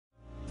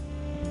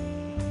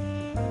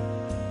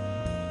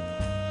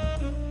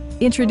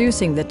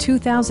Introducing the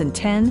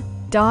 2010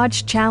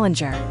 Dodge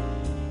Challenger.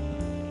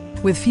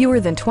 With fewer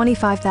than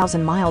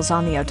 25,000 miles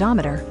on the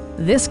odometer,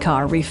 this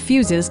car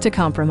refuses to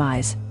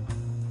compromise.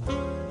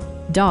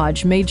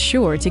 Dodge made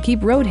sure to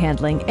keep road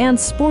handling and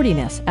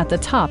sportiness at the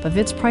top of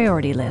its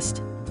priority list.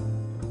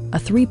 A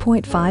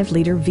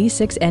 3.5-liter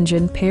V6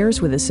 engine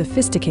pairs with a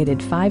sophisticated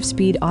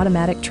 5-speed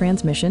automatic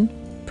transmission,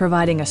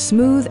 providing a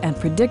smooth and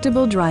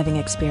predictable driving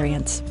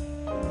experience.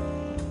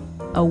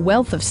 A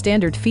wealth of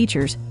standard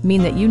features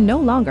mean that you no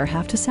longer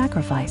have to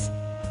sacrifice,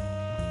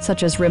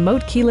 such as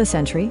remote keyless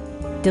entry,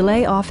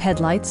 delay-off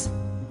headlights,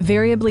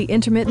 variably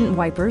intermittent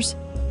wipers,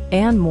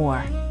 and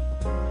more.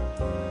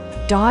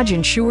 Dodge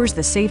ensures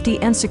the safety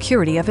and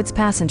security of its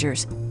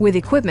passengers with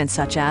equipment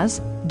such as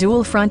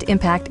dual front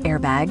impact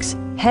airbags,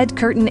 head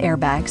curtain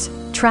airbags,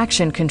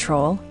 traction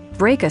control,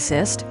 brake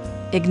assist,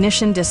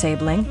 ignition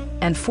disabling,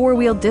 and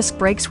 4-wheel disc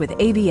brakes with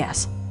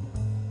ABS.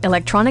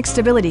 Electronic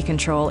stability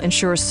control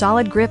ensures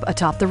solid grip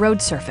atop the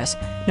road surface,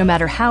 no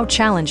matter how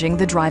challenging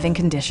the driving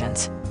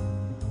conditions.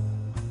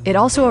 It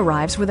also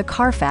arrives with a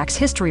Carfax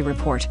history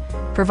report,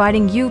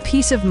 providing you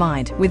peace of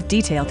mind with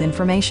detailed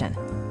information.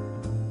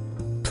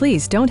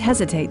 Please don't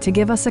hesitate to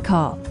give us a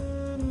call.